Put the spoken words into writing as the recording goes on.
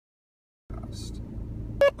podcast.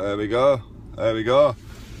 There we go. There we go.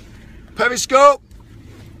 Periscope.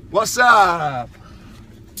 What's up?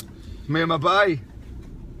 Me and my boy.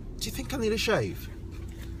 Do you think I need a shave?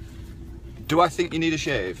 Do I think you need a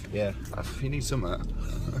shave? Yeah. You need something.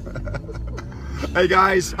 Hey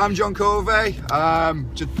guys, I'm John Covey.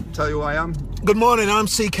 Just tell you who I am. Good morning, I'm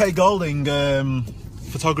CK Goldiing,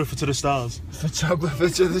 photographer to the stars. Photographer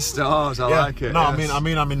to the stars. I like it. No, yes. I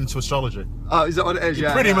mean I'm into astrology. Oh, is that what it is?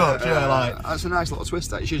 Yeah. Pretty much, yeah. Like that's a nice little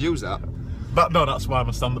twist. That you should use that. But no, that's why I'm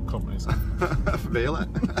a stand-up comedy. So. Really?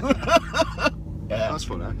 Yeah. That's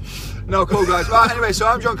funny. No, cool guys. Right, anyway, so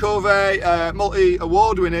I'm John Covey,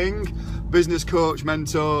 multi-award-winning business coach,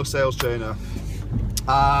 mentor, sales trainer.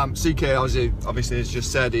 CK obviously has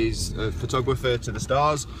just said he's a photographer to the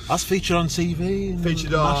stars. That's featured on TV.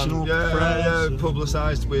 Featured on national press. Yeah,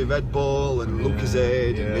 publicised with Red Bull and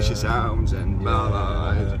Lucozade and Vicious Sounds and blah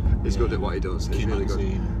blah. He's good at what he does. He's really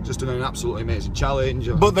good. Just done an absolutely amazing challenge.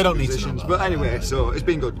 But they don't need to know that. But anyway, so it's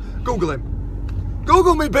been good. Google him.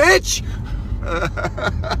 Google me, bitch.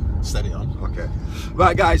 Steady on. Okay.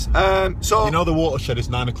 Right, guys. So you know the watershed is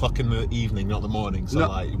 9 o'clock in the evening, not the morning. So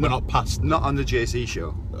we're not past. Not on the JC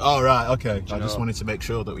show. Oh right, okay. I just wanted to make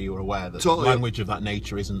sure that you were aware that totally. Language of that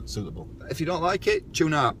nature isn't suitable. If you don't like it,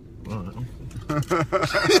 tune out. Right.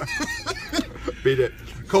 Beat it.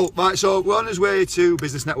 Cool. Right, so we're on his way to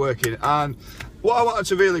business networking, and what I wanted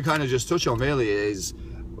to really kind of just touch on really is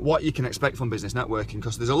what you can expect from business networking,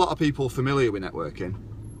 because there's a lot of people familiar with networking.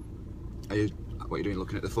 What are you doing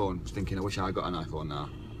looking at the phone, thinking I wish I got an iPhone now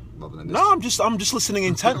rather than this? No, I'm just listening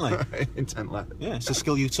intently. Intently. Yeah, it's a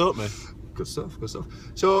skill you taught me. Good stuff, good stuff.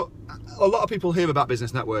 So a lot of people hear about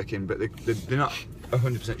business networking, but they're not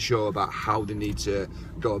 100% sure about how they need to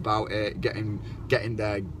go about it, getting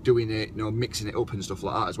there, doing it, mixing it up and stuff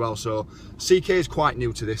like that as well. So CK is quite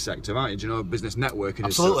new to this sector, aren't you? Do you know business networking?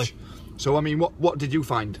 Absolutely. As such? So I mean, what did you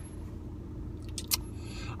find?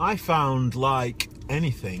 I found, like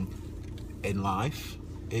anything in life,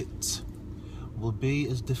 it will be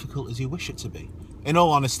as difficult as you wish it to be. In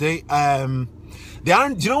all honesty, do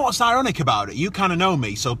you know what's ironic about it? You kind of know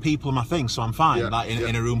me, so people are my thing, so I'm fine. Like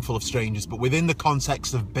in a room full of strangers, but within the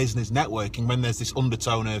context of business networking, when there's this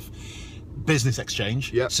undertone of business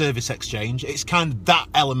exchange, service exchange, it's kind of that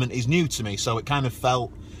element is new to me. So it kind of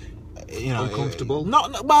felt, uncomfortable.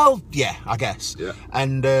 I guess. Yeah.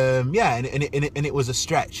 And and it was a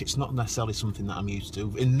stretch. It's not necessarily something that I'm used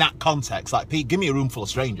to in that context. Like, Pete, give me a room full of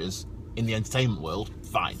strangers in the entertainment world,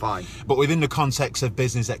 fine. But within the context of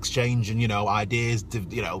business exchange and ideas,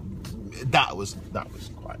 that was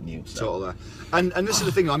quite new. So. Totally. And this is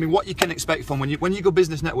the thing. I mean, what you can expect from when you go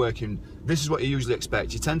business networking, this is what you usually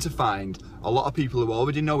expect. You tend to find a lot of people who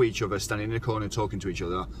already know each other standing in a corner talking to each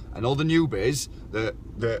other, and all the newbies that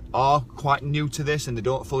are quite new to this and they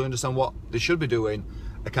don't fully understand what they should be doing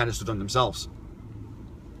are kind of stood on themselves.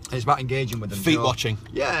 And it's about engaging with them. Feet watching.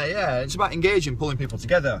 Yeah. It's about engaging, pulling people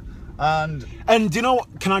together. And do you know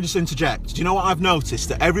what, can I just interject? Do you know what I've noticed?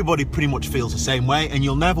 That everybody pretty much feels the same way, and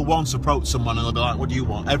you'll never once approach someone and they'll be like, what do you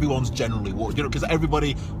want? Everyone's generally what, because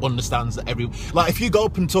everybody understands that if you go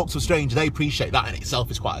up and talk to a stranger, they appreciate that in itself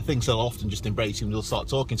is quite a thing, so they'll often just embrace you and they'll start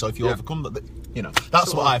talking. So if you overcome that,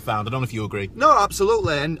 that's what I found. I don't know if you agree. No,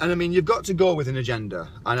 absolutely. And I mean, you've got to go with an agenda,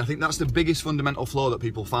 and I think that's the biggest fundamental flaw that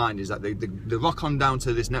people find, is that they rock on down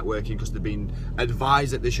to this networking because they've been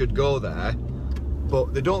advised that they should go there,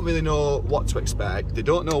 but they don't really know what to expect. They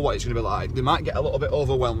don't know what it's going to be like. They might get a little bit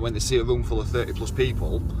overwhelmed when they see a room full of 30 plus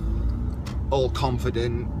people, all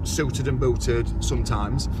confident, suited and booted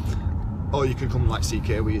sometimes. Or you can come like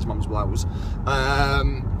CK with his mum's blouse.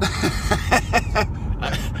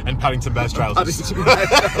 And Paddington Bear's trousers.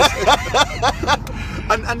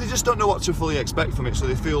 And they just don't know what to fully expect from it, so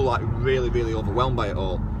they feel like really, really overwhelmed by it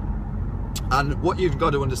all. And what you've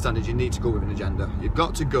got to understand is you need to go with an agenda. You've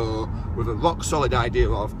got to go with a rock solid idea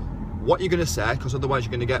of what you're going to say, because otherwise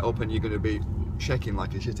you're going to get up and you're going to be shaking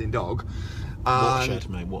like a shitting dog. Watershed,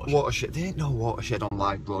 mate, watershed. There ain't no watershed on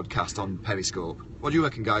live broadcast on Periscope. What do you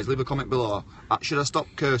reckon, guys? Leave a comment below. Should I stop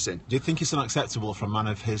cursing? Do you think it's unacceptable for a man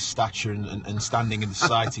of his stature and standing in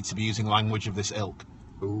society to be using language of this ilk?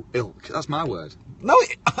 Ooh, ilk. That's my word. No,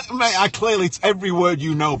 mate, I clearly, every word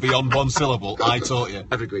you know beyond one syllable, I taught you.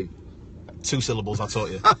 Evergreen. 2 syllables, I taught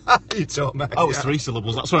you. You taught me. Oh, it's 3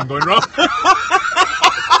 syllables, that's where I'm going wrong.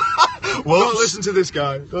 Well, don't listen to this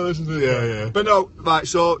guy. Don't listen to this guy. Yeah. But no, right,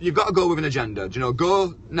 so you've got to go with an agenda. Do you know,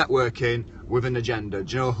 go networking with an agenda.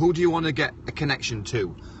 Do you know, who do you want to get a connection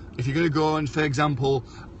to? If you're going to go and, for example,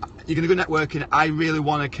 you're going to go networking, I really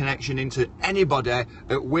want a connection into anybody at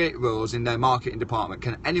Waitrose in their marketing department.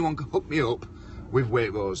 Can anyone hook me up with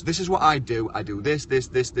Waitrose. This is what I do. I do this, this,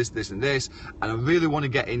 and this, and I really want to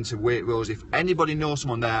get into Waitrose. If anybody knows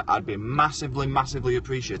someone there, I'd be massively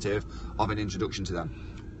appreciative of an introduction to them.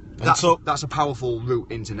 That's a powerful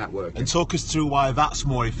route into networking. And talk us through why that's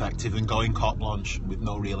more effective than going carte blanche with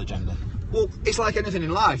no real agenda. Well, it's like anything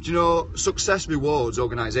in life. Do you know, success rewards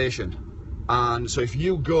organisation. And so if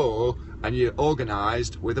you go and you're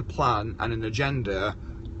organised with a plan and an agenda,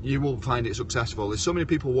 you will find it successful. There's so many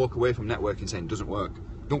people walk away from networking saying it doesn't work,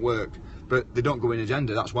 but they don't go in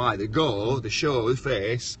agenda. That's why they go, they show the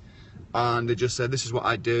face, and they just say, this is what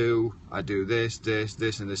I do this,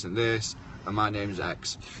 and this, and my name's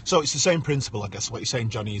X. So it's the same principle, I guess. What you're saying,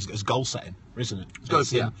 Johnny, is goal setting, isn't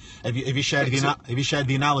it? Yeah. Have you shared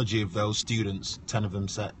the analogy of those students? 10 of them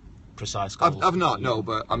set precise goals. I've not, no,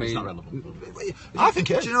 but I mean, it's not relevant. I think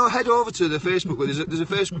it is. Do you know? Head over to the Facebook group. There's a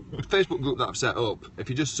Facebook group that I've set up. If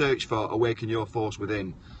you just search for "Awaken Your Force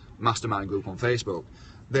Within" Mastermind group on Facebook,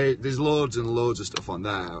 there's loads and loads of stuff on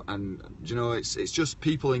there, and you know, it's just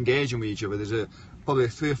people engaging with each other. There's probably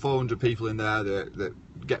 300 or 400 people in there that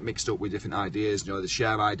get mixed up with different ideas. You know, they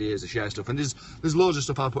share ideas, they share stuff, and there's loads of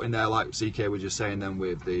stuff I put in there, like CK was just saying then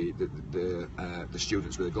with the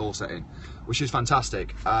students with the goal setting, which is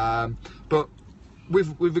fantastic. But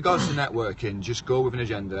with regards to networking, just go with an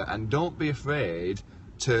agenda and don't be afraid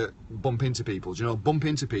to bump into people. You know, bump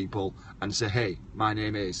into people and say, hey, my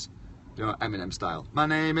name is, you know, Eminem style. My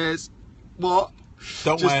name is what?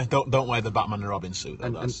 Don't wear the Batman and Robin suit.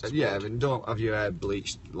 Though, and don't have your hair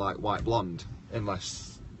bleached like white blonde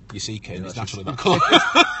unless you see Kane. It's naturally naturally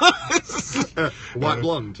that colour. white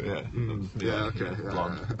blonde. Yeah. Yeah. Okay.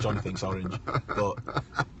 Blonde. John thinks orange, but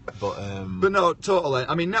no, totally.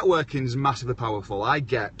 I mean, networking's massively powerful. I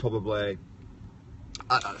get probably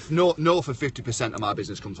no for 50% of my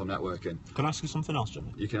business comes from networking. Can I ask you something else,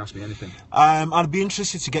 Johnny? You can ask me anything. I'd be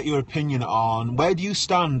interested to get your opinion on where do you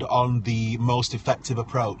stand on the most effective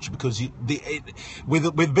approach, because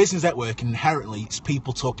with business networking inherently it's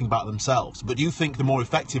people talking about themselves, but do you think the more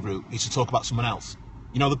effective route is to talk about someone else?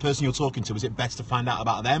 You know, the person you're talking to, is it best to find out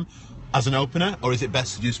about them as an opener, or is it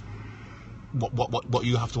best to just what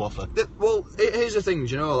you have to offer? Well, here's the thing,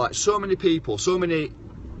 you know, like so many people, so many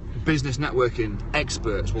business networking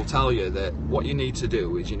experts will tell you that what you need to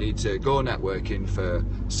do is you need to go networking for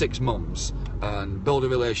 6 months and build a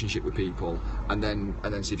relationship with people and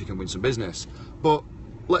then see if you can win some business. But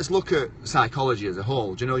let's look at psychology as a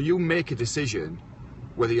whole. Do you know, you make a decision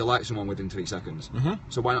whether you like someone within 3 seconds. Mm-hmm.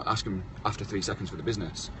 So why not ask them after 3 seconds for the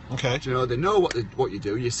business? Okay. Do you know, they know what you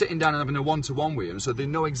do. You're sitting down and having a one-to-one with them, so they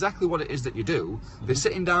know exactly what it is that you do. Mm-hmm. They're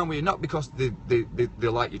sitting down with you not because they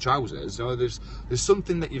like your trousers. You know, there's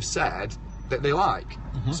something that you've said that they like.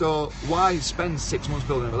 Mm-hmm. So why spend 6 months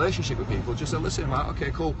building a relationship with people? Just say, listen, right,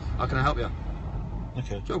 okay, cool. How can I help you?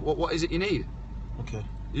 Okay. So what is it you need? Okay.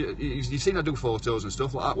 You've seen I do photos and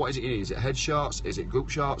stuff like that. What is it you need? Is it headshots? Is it group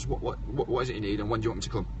shots? What is it you need? And when do you want me to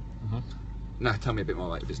come? Mm-hmm. Now tell me a bit more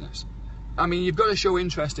about your business. I mean, you've got to show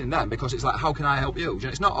interest in them, because it's like, how can I help you?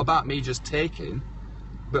 It's not about me just taking,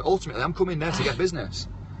 but ultimately I'm coming there to get business.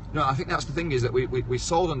 No, I think that's the thing, is that we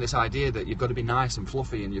sold on this idea that you've got to be nice and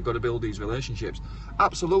fluffy and you've got to build these relationships.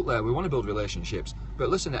 Absolutely, we want to build relationships, but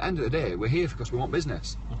listen, at the end of the day, we're here because we want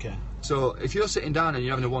business. Okay. So if you're sitting down and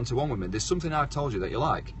you're having a one-to-one with me, there's something I've told you that you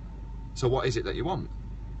like. So what is it that you want?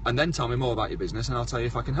 And then tell me more about your business and I'll tell you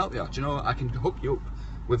if I can help you. Do you know, I can hook you up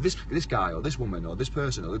with this guy or this woman or this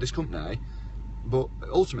person or this company, but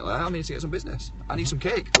ultimately I need to get some business. I need some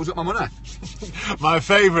cake. Who's got my money? My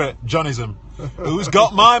favourite Johnnism. Who's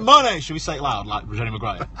got my money? Should we say it loud like Jenny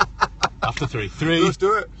Maguire? After 3. 3. Let's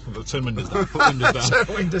do it. Turn windows down. Put windows down.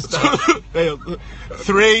 Turn windows down.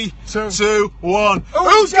 3, 2, 1.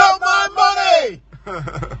 Who's got my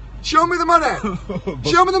money? Show me the money.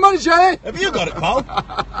 Show me the money, Jenny. Have you got it, pal?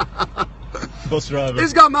 Bus driver.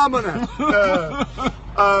 He's got my money.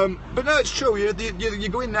 But no, it's true. You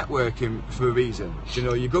go in networking for a reason. You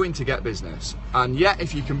know, you go in to get business, and yet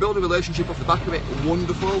if you can build a relationship off the back of it,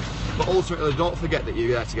 wonderful. But ultimately, don't forget that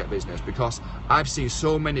you're there to get business, because I've seen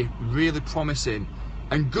so many really promising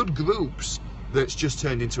and good groups that's just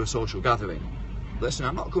turned into a social gathering. Listen,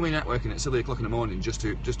 I'm not coming networking at 3 o'clock in the morning just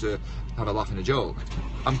to have a laugh and a joke.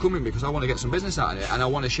 I'm coming because I want to get some business out of it, and I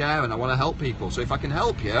want to share and I want to help people. So if I can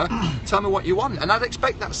help you, tell me what you want. And I'd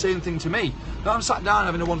expect that same thing to me. Now I'm sat down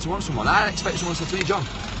having a one-to-one with someone, I'd expect someone to say to me, John,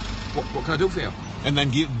 what can I do for you? And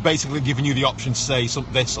then basically giving you the option to say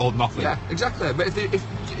this or nothing. Yeah, exactly. But if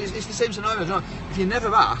it's the same scenario, you know, if you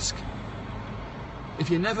never ask,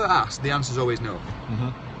 the answer's always no.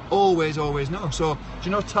 Mm-hmm. Always no. So, do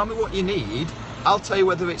you know, tell me what you need. I'll tell you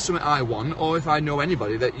whether it's something I want, or if I know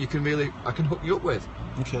anybody that I can hook you up with.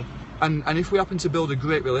 Okay. And if we happen to build a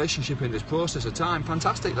great relationship in this process of time,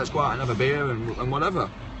 fantastic. Let's go out and have a beer and whatever.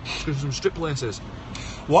 Let's go to some strip places.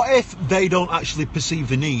 What if they don't actually perceive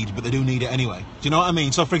the need, but they do need it anyway? Do you know what I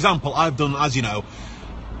mean? So, for example, I've done, as you know,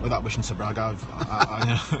 without wishing to brag,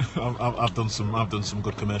 I've done some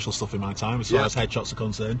good commercial stuff in my time as far as headshots are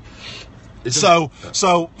concerned. So,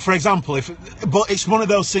 for example, but it's one of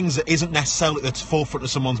those things that isn't necessarily at the forefront of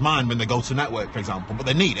someone's mind when they go to network, for example, but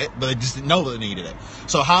they need it, but they just didn't know that they needed it.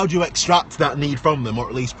 So how do you extract that need from them, or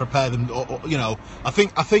at least prepare them? Or, you know, I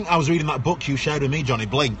think I was reading that book you shared with me, Johnny,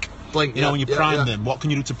 Blink. You know, when you prime them, what can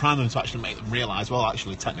you do to prime them to actually make them realise? Well,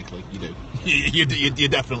 actually, technically, you do. you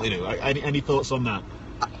definitely do. Any thoughts on that?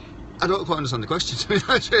 I don't quite understand the question.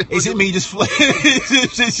 Is it me just?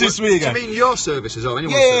 It's just me again. Do you mean your services or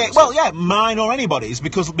anyone's Yeah, services? well, yeah, mine or anybody's,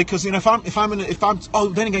 because you know, if I'm oh,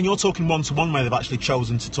 then again, you're talking one to one where they've actually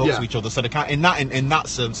chosen to talk to each other, so they can't in that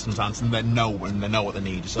circumstance, and they know what they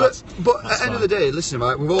need. So but at the end of the day, listen,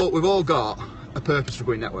 right, we've all got a purpose for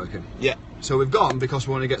going networking. Yeah. So we've gone because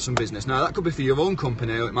we want to get some business. Now that could be for your own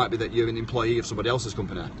company, or it might be that you're an employee of somebody else's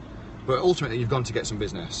company. But ultimately, you've gone to get some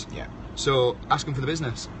business. Yeah. So ask them for the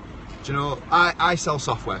business. Do you know, I sell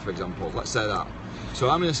software, for example, let's say that. So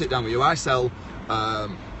I'm going to sit down with you. I sell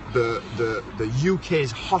the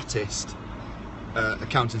UK's hottest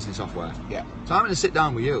accountancy software. Yeah. So I'm going to sit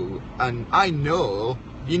down with you, and I know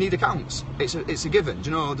you need accounts. It's a given. Do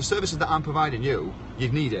you know, the services that I'm providing you, you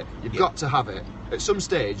need it. You've got to have it. At some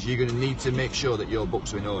stage, you're going to need to make sure that your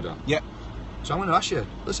books are in order. Yeah. So I'm going to ask you,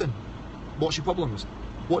 listen, what's your problems?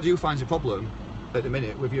 What do you find your problem at the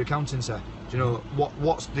minute with your accountancy? Do you know,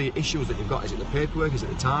 what's the issues that you've got? Is it the paperwork? Is it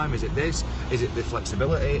the time? Is it this? Is it the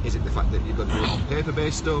flexibility? Is it the fact that you've got to do it on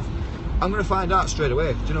paper-based stuff? I'm going to find out straight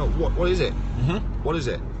away. Do you know, what is it? Mm-hmm. What is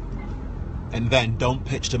it? And then don't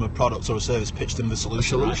pitch them a product or a service, pitch them the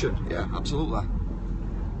solution. Right? Yeah, absolutely.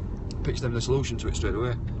 Pitch them the solution to it straight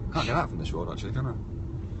away. Can't get out from this road, actually, can I?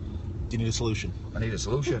 Do you need a solution? I need a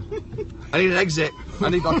solution. I need an exit. I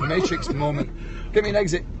need like a Matrix at the moment. Give me an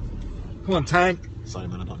exit. Come on, tank. Sorry,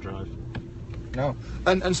 man, I don't drive. No.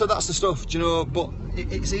 And so that's the stuff, do you know, but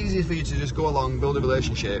it's easy for you to just go along, build a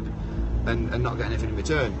relationship and not get anything in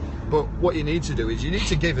return. But what you need to do is you need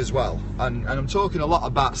to give as well. And I'm talking a lot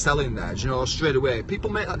about selling there, do you know, straight away. People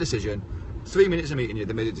make that decision. 3 minutes of meeting you,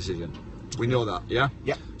 they made a decision. We know that, yeah?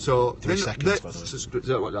 Yeah. So 3 seconds.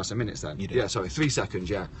 What, that's a minute then? You do. Yeah, sorry, 3 seconds,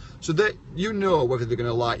 yeah. So you know whether they're going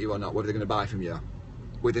to like you or not, whether they're going to buy from you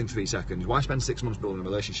within 3 seconds. Why spend 6 months building a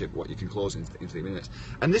relationship what you can close in 3 minutes?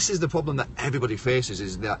 And this is the problem that everybody faces,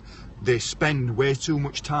 is that they spend way too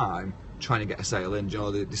much time trying to get a sale in. You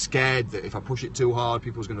know, they're scared that if I push it too hard,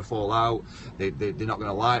 people's going to fall out. They're not going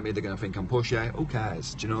to like me. They're going to think I'm pushy. Who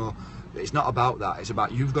cares? Do you know, it's not about that. It's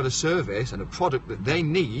about you've got a service and a product that they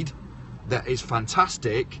need that is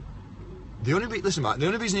fantastic. The only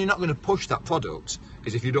reason you're not going to push that product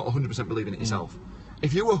is if you don't 100% believe in it yourself.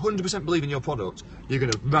 If you 100% believe in your product, you're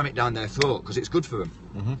going to ram it down their throat because it's good for them.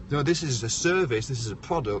 You know, this is a service, this is a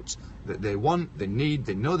product that they want, they need,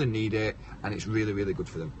 they know they need it, and it's really, really good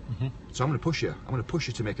for them. So I'm going to push you. I'm going to push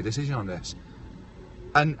you to make a decision on this.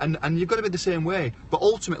 And you've got to be the same way. But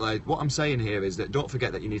ultimately, what I'm saying here is that don't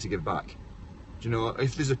forget that you need to give back. Do you know,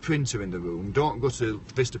 if there's a printer in the room, don't go to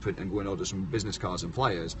Vistaprint and go and order some business cards and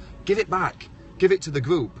flyers. Give it back. Give it to the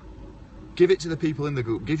group. Give it to the people in the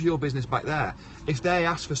group. Give your business back there. If they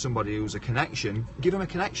ask for somebody who's a connection, give them a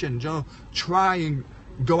connection. You know, try and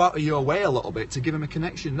go out of your way a little bit to give them a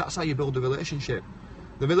connection. That's how you build a relationship.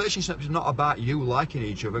 The relationship is not about you liking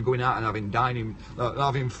each other, going out and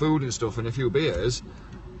having food and stuff and a few beers.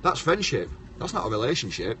 That's friendship. That's not a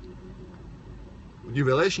relationship. Your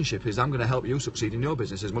relationship is I'm going to help you succeed in your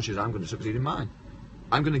business as much as I'm going to succeed in mine.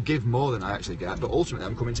 I'm going to give more than I actually get, but ultimately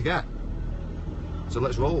I'm coming to get. So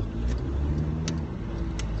let's roll.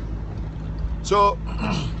 So,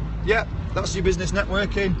 yeah, that's your business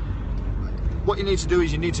networking. What you need to do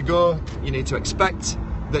is you need to expect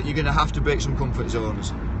that you're going to have to break some comfort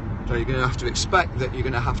zones. So you're going to have to expect that you're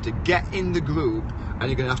going to have to get in the group and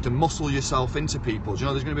you're going to have to muscle yourself into people. You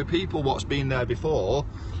know, there's going to be people what's been there before,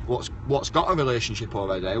 what's got a relationship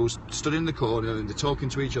already, who's stood in the corner and they're talking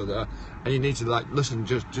to each other, and you need to like listen,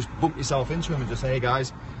 just bump yourself into them and just say, hey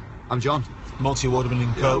guys, I'm John. Multi-award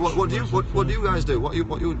winning coach. Yeah, what do you guys do? What do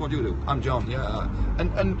you do? I'm John. Yeah.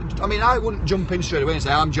 And I mean, I wouldn't jump in straight away and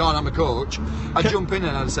say I'm John, I'm a coach. I'd jump in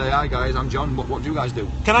and I'd say, hi guys, I'm John. What do you guys do?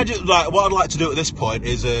 Can I just what I'd like to do at this point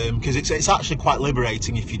is because it's actually quite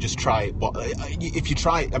liberating if you just try it. But if you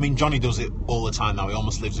try it, I mean, Johnny does it all the time now. He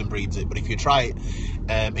almost lives and breathes it. But if you try it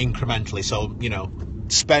incrementally, so you know,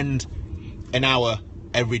 spend an hour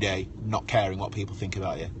every day, not caring what people think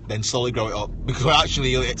about you, then slowly grow it up, because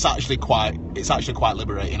it's actually quite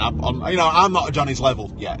liberating. I'm not at Johnny's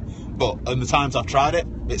level yet, but in the times I've tried it,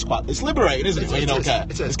 it's liberating, isn't it? When you don't care.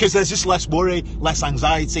 It's because there's just less worry, less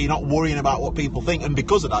anxiety. You're not worrying about what people think, and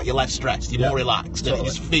because of that, you're less stressed. You're more relaxed, and it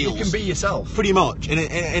just feels. You can be yourself. Pretty much, and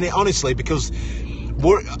it honestly, because.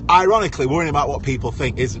 Ironically, worrying about what people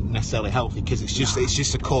think isn't necessarily healthy, because it's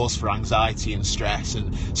just a cause for anxiety and stress.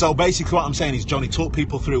 And so basically what I'm saying is, Johnny, talk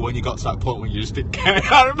people through when you got to that point when you just didn't care.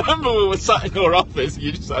 I remember we were sat in your office and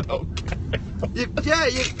you just said, okay.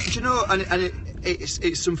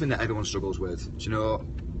 It's something that everyone struggles with. Do you know,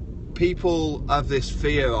 people have this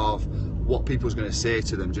fear of what people's going to say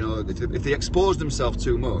to them. Do you know, if they expose themselves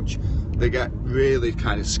too much, they get really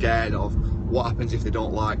kind of scared of what happens if they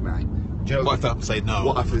don't like me. Do you know, what if they say no?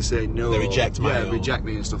 What if they say no? They reject me. Yeah, reject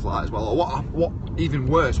me and stuff like that as well. Or what even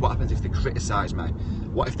worse, what happens if they criticise me?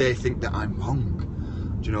 What if they think that I'm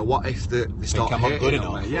wrong? Do you know, what if they start hating good on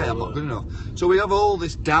enough, me? Yeah, I'm not good enough. So we have all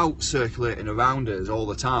this doubt circulating around us all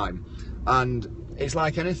the time. And it's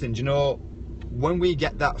like anything, do you know, when we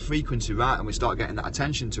get that frequency right and we start getting that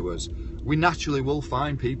attention to us, we naturally will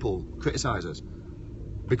find people criticise us.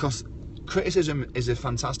 Because criticism is a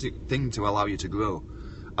fantastic thing to allow you to grow.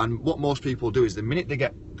 And what most people do is the minute they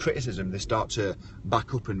get criticism, they start to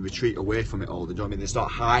back up and retreat away from it all. You know what I mean? They start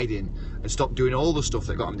hiding and stop doing all the stuff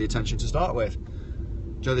that got them the attention to start with.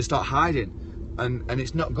 So they start hiding, and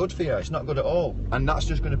it's not good for you. It's not good at all. And that's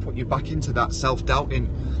just going to put you back into that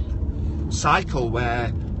self-doubting cycle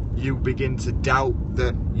where you begin to doubt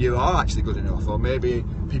that you are actually good enough, or maybe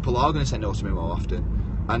people are going to say no to me more often.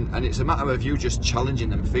 And it's a matter of you just challenging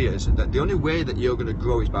them fears, and that the only way that you're going to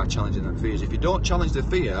grow is by challenging them fears. If you don't challenge the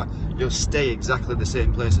fear, you'll stay exactly the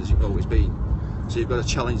same place as you've always been. So you've got to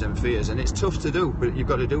challenge them fears, and it's tough to do, but you've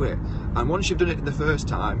got to do it. And once you've done it the first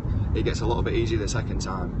time, it gets a little bit easier the second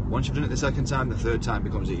time. Once you've done it the second time, the third time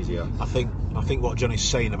becomes easier. I think what Johnny's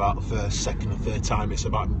saying about the first, second, and third time, it's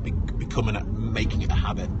about making it a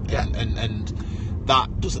habit. Yeah. And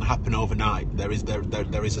that doesn't happen overnight. There is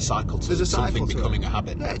a cycle to something becoming a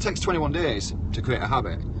habit. Yeah, it takes 21 days to create a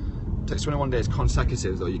habit. It takes 21 days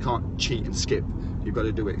consecutive, though. You can't cheat and skip. You've got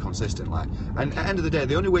to do it consistently. And at the end of the day,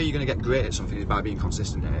 the only way you're going to get great at something is by being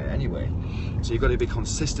consistent at it anyway. So you've got to be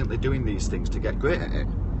consistently doing these things to get great at it.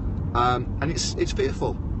 And it's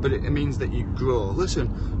fearful, but it means that you grow.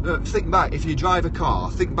 Listen, think back. If you drive a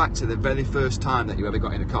car, think back to the very first time that you ever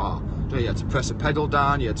got in a car. You had to press a pedal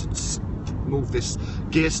down, you had to move this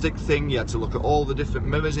gear stick thing, you had to look at all the different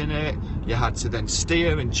mirrors in it, you had to then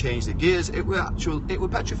steer and change the gears. It was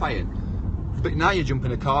petrifying. But now you jump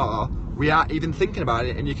in a car without even thinking about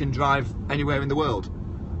it, and you can drive anywhere in the world.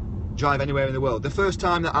 The first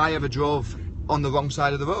time that I ever drove on the wrong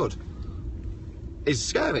side of the road is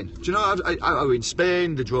scary. Do you know, I was in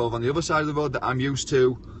Spain, they drove on the other side of the road that I'm used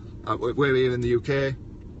to. We're here in the UK.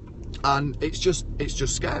 And it's just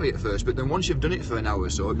scary at first, but then once you've done it for an hour or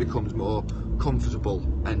so, it becomes more comfortable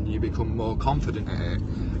and you become more confident at it.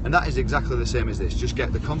 And that is exactly the same as this. Just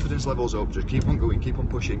get the confidence levels up, just keep on going, keep on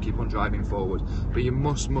pushing, keep on driving forward. But you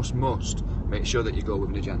must make sure that you go with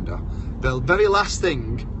an agenda. The very last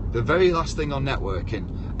thing on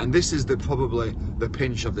networking, and this is probably the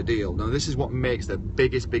pinch of the deal. Now, this is what makes the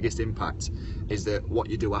biggest impact, is that what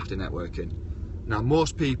you do after networking. Now,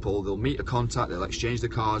 most people, they'll meet a contact, they'll exchange the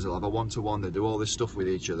cars, they'll have a one-to-one, they'll do all this stuff with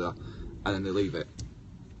each other, and then they leave it.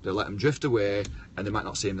 They'll let them drift away, and they might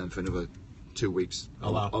not see them then for another 2 weeks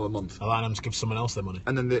or a month. Allow them to give someone else their money.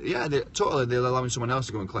 And then, they're allowing someone else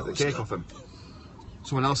to go and collect the cake off them.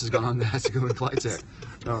 Someone else has gone on there to go and collect it.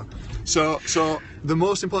 No. So the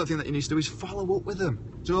most important thing that you need to do is follow up with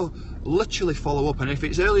them. So literally follow up, and if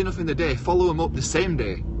it's early enough in the day, follow them up the same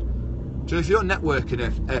day. So if you're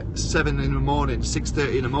networking at 7 in the morning,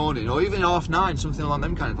 6:30 in the morning, or even 9:30, something along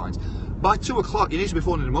them kind of lines, by 2 o'clock you need to be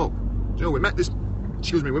phoning them up. You know, we met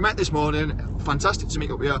this morning, fantastic to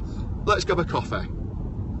meet up here, let's grab a coffee.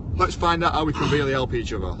 Let's find out how we can really help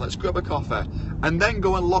each other. Let's grab a coffee. And then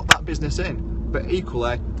go and lock that business in. But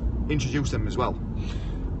equally, introduce them as well.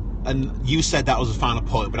 And you said that was the final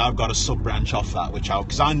point, but I've got a sub-branch off that,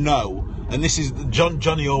 because I know, and this is,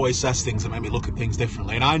 Johnny always says things that make me look at things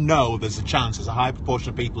differently, and I know there's a high proportion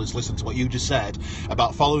of people who's listened to what you just said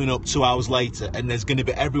about following up 2 hours later, and there's going to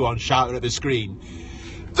be everyone shouting at the screen,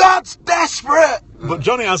 "That's desperate!" But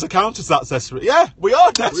Johnny has a counter to that's desperate. Yeah, we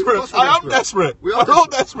are desperate. I am desperate. We're all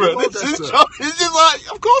desperate. This is Johnny. It's just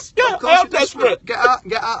like, of course, I am desperate. Get out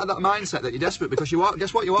of that mindset that you're desperate, because you are.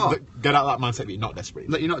 Guess what you are? Get out of that mindset that you're not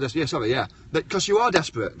desperate. That you're not desperate. Yeah, because you are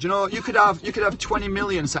desperate. Do you know, you could have 20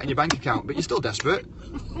 million sat in your bank account, but you're still desperate.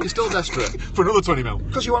 You're still desperate. For another 20 mil.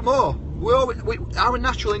 Because you want more. our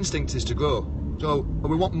natural instinct is to grow. So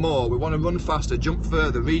we want more. We want to run faster, jump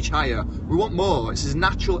further, reach higher. We want more. It's his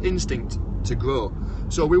natural instinct to grow.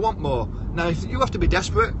 So we want more. Now, if you have to be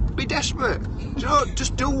desperate, be desperate. Do you know,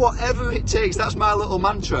 just do whatever it takes. That's my little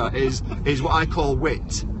mantra. Is what I call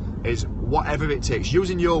wit. Is whatever it takes.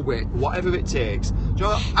 Using your wit, whatever it takes. Do you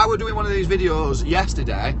know, I was doing one of these videos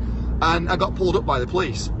yesterday, and I got pulled up by the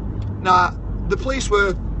police. Now, the police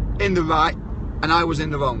were in the right, and I was in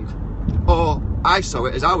the wrong. Or I saw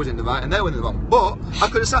it as I was in the right and they were in the wrong. But I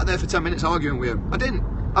could have sat there for 10 minutes arguing with him. I didn't.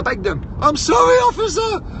 I begged him. I'm sorry,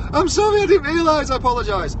 officer. I'm sorry. I didn't realise. I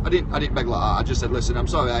apologise. I didn't beg like that. I just said, listen, I'm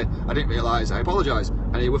sorry. I didn't realise. I apologise.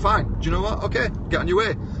 And he were fine. Do you know what? Okay, get on your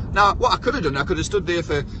way. Now, what I could have done, I could have stood there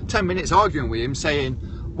for 10 minutes arguing with him, saying,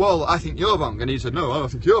 well, I think you're wrong. And he said, no, I don't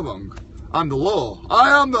think you're wrong. I'm the law.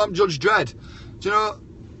 I'm Judge Dredd. Do you know?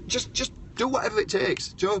 Just do whatever it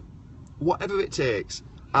takes. Do you know? Whatever it takes.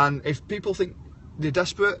 And if people think they're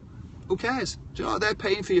desperate, who cares? Do you know what? They're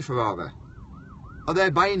paying for your Ferrari. Are they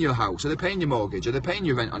buying your house? Are they paying your mortgage? Are they paying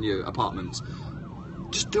your rent on your apartments?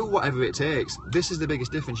 Just do whatever it takes. This is the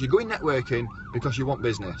biggest difference. You're going networking because you want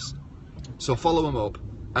business. So follow them up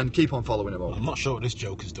and keep on following them up. I'm not sure what this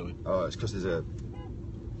joker's doing. Oh, it's because there's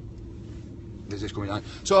this coming out.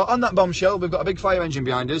 So on that bombshell, we've got a big fire engine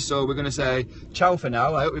behind us. So we're going to say ciao for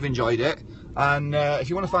now. I hope you've enjoyed it. And if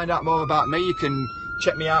you want to find out more about me, you can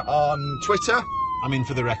check me out on Twitter. I mean,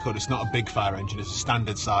 for the record, it's not a big fire engine, it's a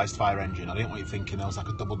standard-sized fire engine. I didn't want you thinking there was like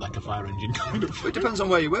a double-decker fire engine kind of. It depends on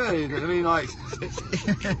where you were. I mean, like,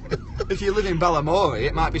 if you live in Bellamore,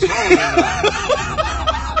 it might be smaller than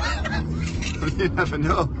that. You never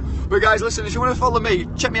know. But guys, listen, if you want to follow me,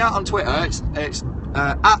 check me out on Twitter. It's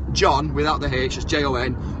at John, without the H, it's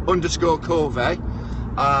Jon _Covey.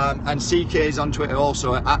 And CK is on Twitter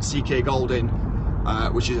also at CK Goldiing,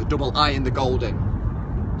 which is a double I in the Golding.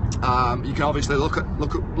 You can obviously look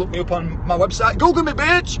me up on my website. Google me,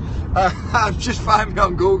 bitch. Just find me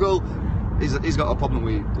on Google. He's got a problem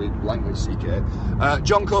with language, CK.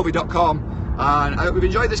 JohnCovey.com. And I hope you've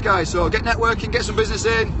enjoyed this, guys. So get networking, get some business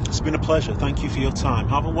in. It's been a pleasure. Thank you for your time.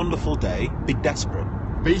 Have a wonderful day. Be desperate.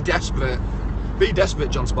 Be desperate. Be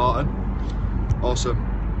desperate, John Spartan. Awesome.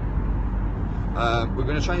 We're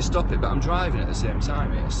going to try and stop it, but I'm driving at the same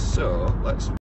time here. So let's.